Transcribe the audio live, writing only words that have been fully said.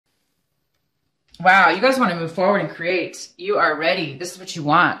Wow, you guys want to move forward and create. You are ready. This is what you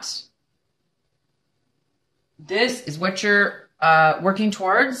want. This is what you're working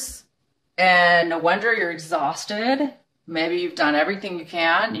towards. And no wonder you're exhausted. Maybe you've done everything you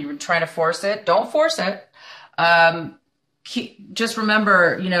can. You're trying to force it. Don't force it. Just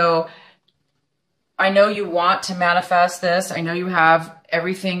remember, I know you want to manifest this. I know you have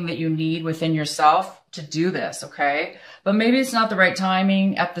everything that you need within yourself to do this, okay? But maybe it's not the right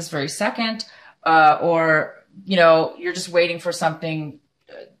timing at this very second, or, you're just waiting for something.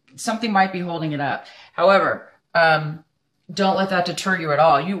 Something might be holding it up. However, don't let that deter you at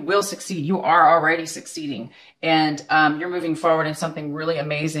all. You will succeed. You are already succeeding. And you're moving forward in something really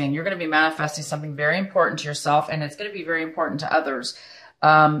amazing. You're going to be manifesting something very important to yourself, and it's going to be very important to others.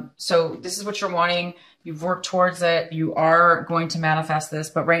 So this is what you're wanting. You've worked towards it. You are going to manifest this.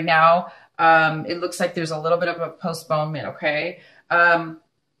 But right now, it looks like there's a little bit of a postponement, okay?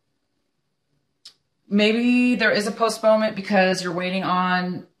 Maybe there is a postponement because you're waiting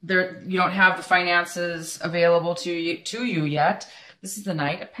on you don't have the finances available to you yet. This is the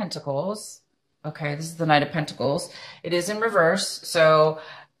Knight of Pentacles. Okay, this is the Knight of Pentacles. It is in reverse. So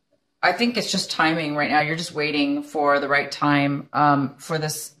I think it's just timing right now. You're just waiting for the right time for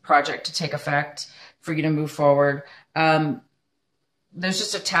this project to take effect, for you to move forward. There's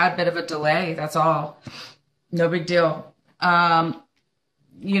just a tad bit of a delay. That's all. No big deal.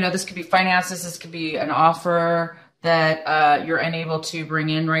 This could be finances. This could be an offer that you're unable to bring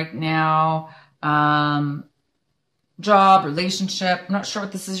in right now. Job, relationship. I'm not sure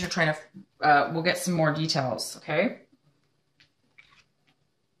what this is. You're trying to, we'll get some more details. Okay.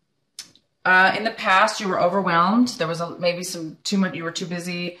 In the past, you were overwhelmed. There was maybe too much, you were too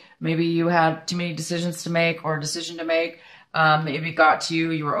busy. Maybe you had too many decisions to make or a decision to make. Maybe it got to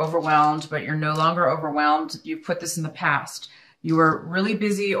you, you were overwhelmed, but you're no longer overwhelmed. You put this in the past. You were really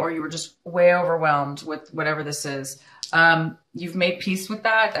busy, or you were just way overwhelmed with whatever this is. You've made peace with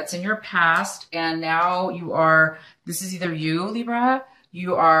that. That's in your past. And now this is either you, Libra,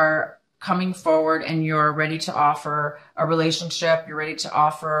 you are coming forward and you're ready to offer a relationship. You're ready to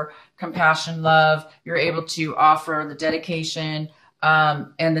offer compassion, love. You're able to offer the dedication,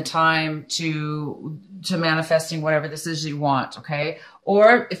 and the time to manifesting whatever this is you want. Okay.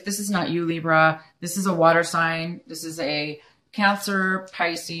 Or if this is not you, Libra, this is a water sign. This is a Cancer,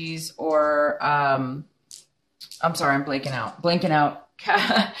 Pisces, or, I'm sorry, I'm blanking out.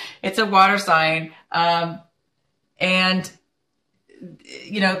 It's a water sign. And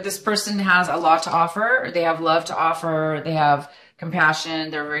this person has a lot to offer. They have love to offer. They have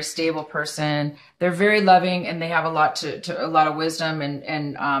compassion. They're a very stable person. They're very loving, and they have a lot a lot of wisdom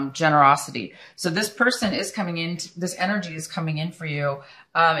and generosity. So this person is coming in. This energy is coming in for you.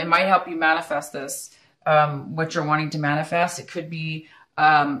 It might help you manifest this. What you're wanting to manifest. It could be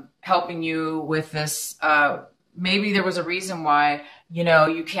helping you with this. Maybe there was a reason why,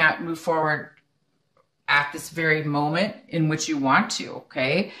 you can't move forward at this very moment in which you want to.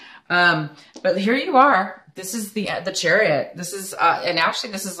 Okay. But here you are. This is the Chariot. This is, and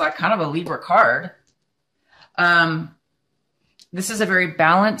actually this is like kind of a Libra card. This is a very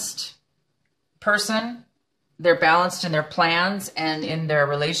balanced person. They're balanced in their plans and in their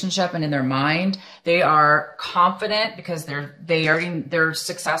relationship and in their mind. They are confident because they're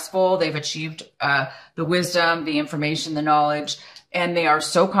successful. They've achieved the wisdom, the information, the knowledge, and they are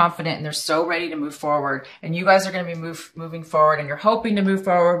so confident and they're so ready to move forward. And you guys are going to be moving forward, and you're hoping to move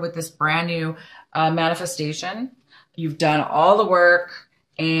forward with this brand new manifestation. You've done all the work,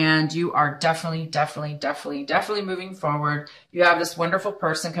 and you are definitely moving forward. You have this wonderful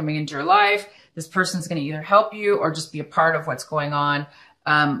person coming into your life. This person's going to either help you or just be a part of what's going on.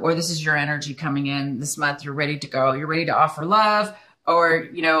 Or this is your energy coming in this month. You're ready to go. You're ready to offer love, or,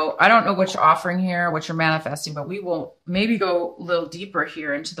 I don't know what you're offering here, what you're manifesting, but we will maybe go a little deeper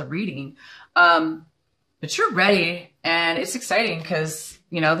here into the reading. But you're ready, and it's exciting because,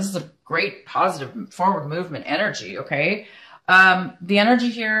 this is a great positive forward movement energy. Okay. The energy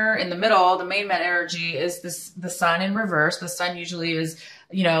here in the middle, the main energy is the sun in reverse. The sun usually is,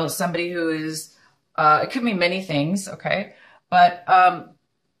 somebody who is, it could mean many things. Okay. But,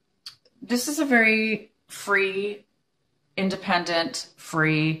 this is a very free, independent,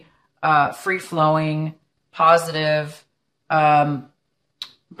 free flowing, positive,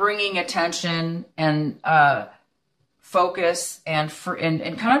 bringing attention and, focus and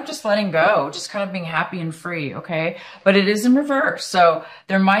kind of just letting go, just kind of being happy and free. Okay. But it is in reverse. So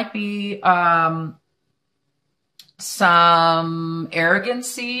there might be, some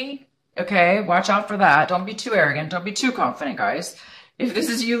arrogancy. Okay. Watch out for that. Don't be too arrogant. Don't be too confident, guys. If this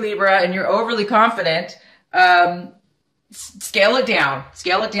is you, Libra, and you're overly confident, scale it down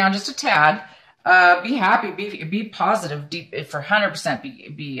just a tad. Be happy, be positive, deep for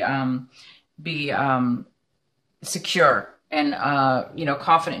 100%. Be secure and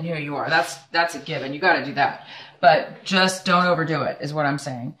confident in who you are. That's a given. You got to do that, but just don't overdo it. Is what I'm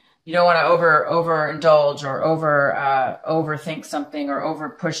saying. You don't want to overindulge or overthink something or over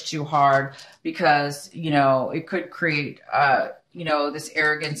push too hard, because it could create this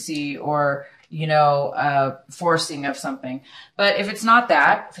arrogancy or forcing of something. But if it's not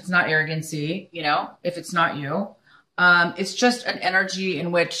that, if it's not arrogancy, if it's not you, it's just an energy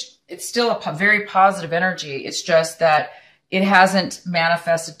in which it's still a very positive energy. It's just that it hasn't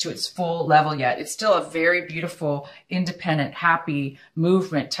manifested to its full level yet. It's still a very beautiful, independent, happy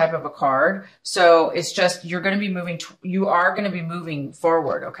movement type of a card. So it's just, you are going to be moving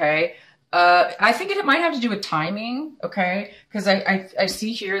forward. Okay. I think it might have to do with timing. Okay. Cause I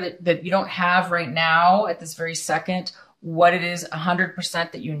see here that you don't have right now at this very second what it is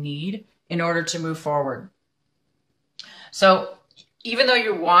 100% that you need in order to move forward. So even though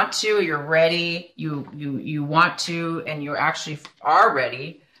you want to, you're ready, you want to, and you actually are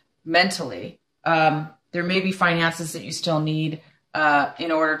ready mentally, there may be finances that you still need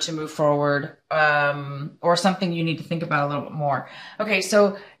in order to move forward, or something you need to think about a little bit more. Okay,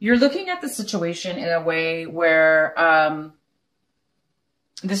 so you're looking at the situation in a way where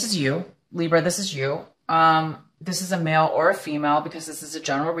this is you, Libra, this is you. This is a male or a female, because this is a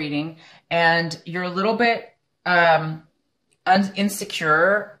general reading, and you're a little bit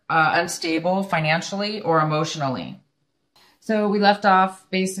insecure, unstable financially or emotionally. So we left off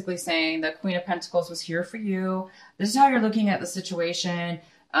basically saying the Queen of Pentacles was here for you. This is how you're looking at the situation.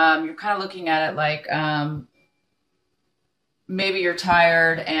 You're kind of looking at it like maybe you're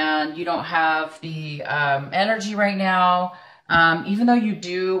tired and you don't have the energy right now. Even though you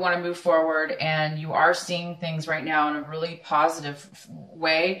do want to move forward and you are seeing things right now in a really positive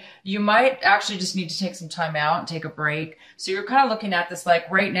way, you might actually just need to take some time out and take a break. So you're kind of looking at this like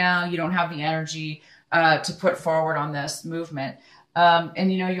right now you don't have the energy to put forward on this movement.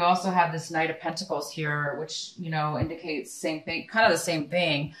 And you also have this Knight of Pentacles here, which, indicates same thing, kind of the same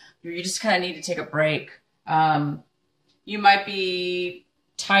thing. You just kind of need to take a break. You might be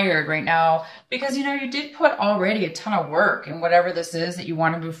tired right now because you did put already a ton of work in whatever this is that you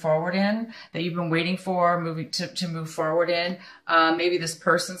want to move forward in, that you've been waiting for to move forward in. Maybe this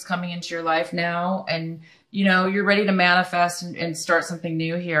person's coming into your life now, and you're ready to manifest and start something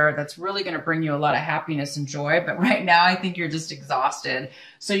new here that's really going to bring you a lot of happiness and joy. But right now I think you're just exhausted.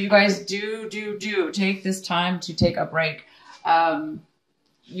 So you guys do take this time to take a break.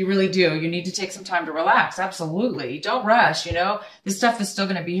 You really do. You need to take some time to relax. Absolutely. Don't rush. This stuff is still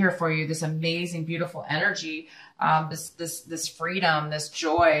going to be here for you. This amazing, beautiful energy, this freedom, this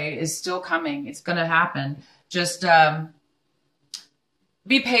joy is still coming. It's going to happen. Just,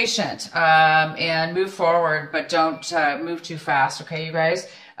 be patient, and move forward, but don't, move too fast. Okay, you guys,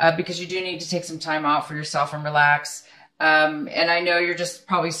 because you do need to take some time out for yourself and relax. And I know you're just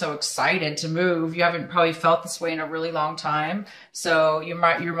probably so excited to move. You haven't probably felt this way in a really long time. So you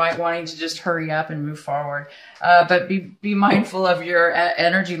might wanting to just hurry up and move forward. But be mindful of your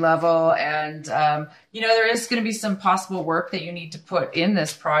energy level. And, there is going to be some possible work that you need to put in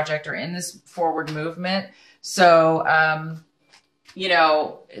this project or in this forward movement. So,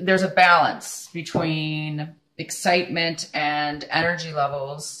 there's a balance between excitement and energy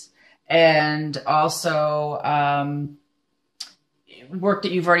levels, and also, work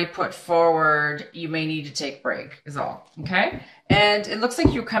that you've already put forward, you may need to take a break is all. Okay. And it looks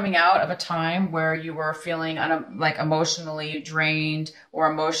like you're coming out of a time where you were feeling like emotionally drained or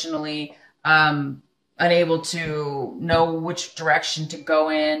emotionally, unable to know which direction to go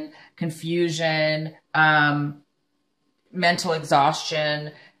in, confusion, mental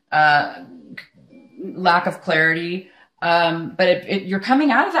exhaustion, lack of clarity. But you're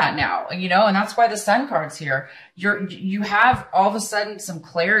coming out of that now, and that's why the Sun card's here. You have all of a sudden some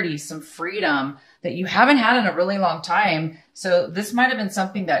clarity, some freedom that you haven't had in a really long time. So this might have been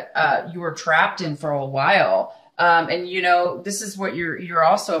something that, you were trapped in for a while. And this is what you're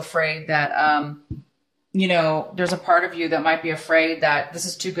also afraid that, there's a part of you that might be afraid that this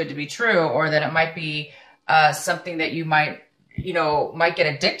is too good to be true, or that it might be, something that you might get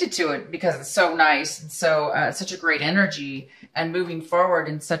addicted to it because it's so nice and so such a great energy and moving forward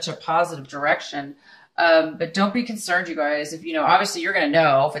in such a positive direction. But don't be concerned, you guys. If obviously you're going to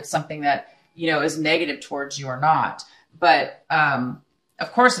know if it's something that is negative towards you or not. But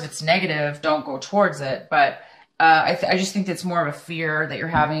of course, if it's negative, don't go towards it. But I just think it's more of a fear that you're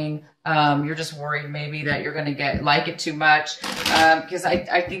having. You're just worried maybe that you're going to like it too much, because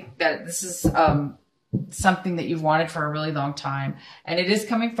I think that this is something that you've wanted for a really long time. And it is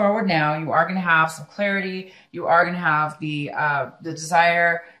coming forward now. You are going to have some clarity. You are going to have the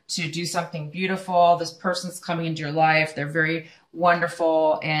desire to do something beautiful. This person's coming into your life. They're very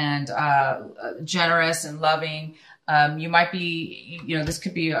wonderful and generous and loving. You might be, you know, this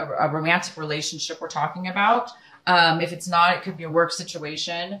could be a romantic relationship we're talking about. If it's not, it could be a work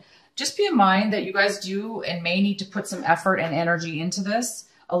situation. Just be in mind that you guys do and may need to put some effort and energy into this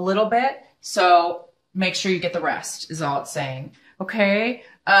a little bit. So make sure you get the rest is all it's saying. Okay.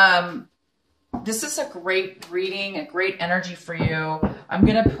 This is a great reading, a great energy for you. I'm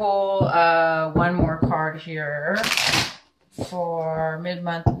going to pull one more card here for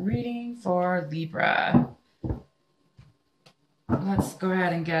mid-month reading for Libra. Let's go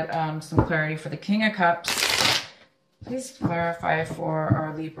ahead and get some clarity for the King of Cups. Please clarify for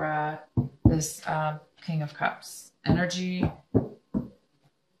our Libra this King of Cups energy.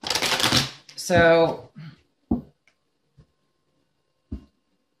 So,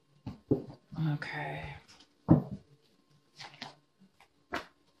 okay.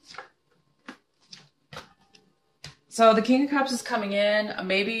 So the King of Cups is coming in.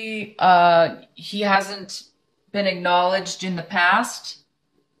 Maybe he hasn't been acknowledged in the past.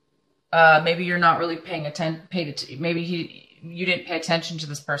 Maybe you're not really paying attention. Maybe you didn't pay attention to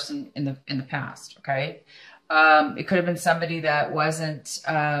this person in the past. Okay, it could have been somebody that wasn't.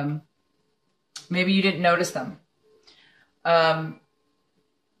 Maybe you didn't notice them.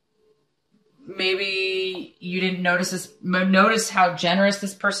 Maybe you didn't notice how generous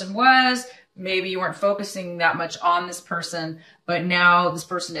this person was. Maybe you weren't focusing that much on this person, but now this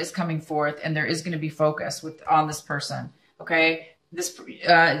person is coming forth and there is going to be focus on this person. Okay.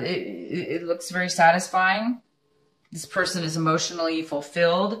 It looks very satisfying. This person is emotionally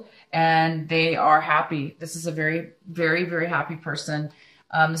fulfilled and they are happy. This is a very, very, very happy person.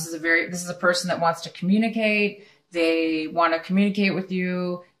 This is a person that wants to communicate. They want to communicate with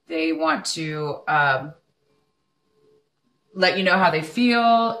you. They want to, let you know how they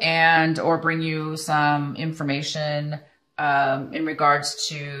feel or bring you some information in regards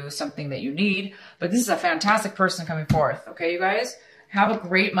to something that you need. But this is a fantastic person coming forth. Okay, you guys, have a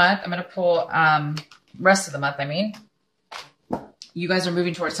great month. I'm going to pull rest of the month. I mean, you guys are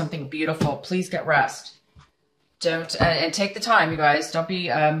moving towards something beautiful. Please get rest. Don't and take the time, you guys. Don't be.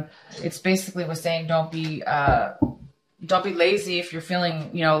 It's basically was saying don't be lazy if you're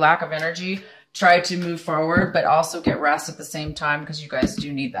feeling lack of energy. Try to move forward, but also get rest at the same time because you guys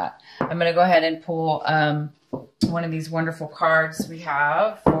do need that. I'm going to go ahead and pull one of these wonderful cards we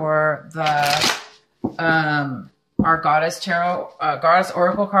have for the our Goddess Tarot, Goddess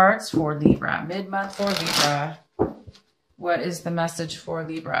Oracle cards for Libra. Mid-month for Libra. What is the message for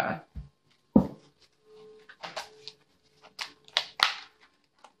Libra?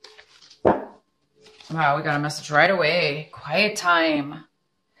 Wow, we got a message right away. Quiet time.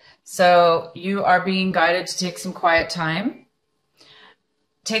 So you are being guided to take some quiet time.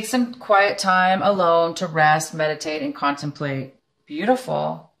 Take some quiet time alone to rest, meditate, and contemplate.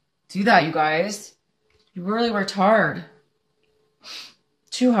 Beautiful. Do that, you guys. You really worked hard.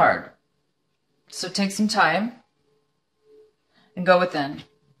 Too hard. So take some time and go within.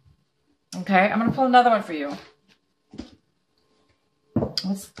 Okay, I'm going to pull another one for you.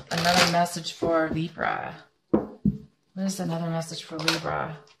 What's another message for Libra? What is another message for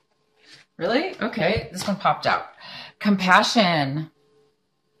Libra? Really? Okay, this one popped out. Compassion.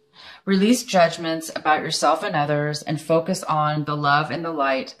 Release judgments about yourself and others and focus on the love and the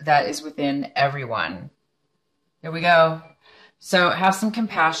light that is within everyone. There we go. So have some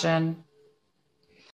compassion.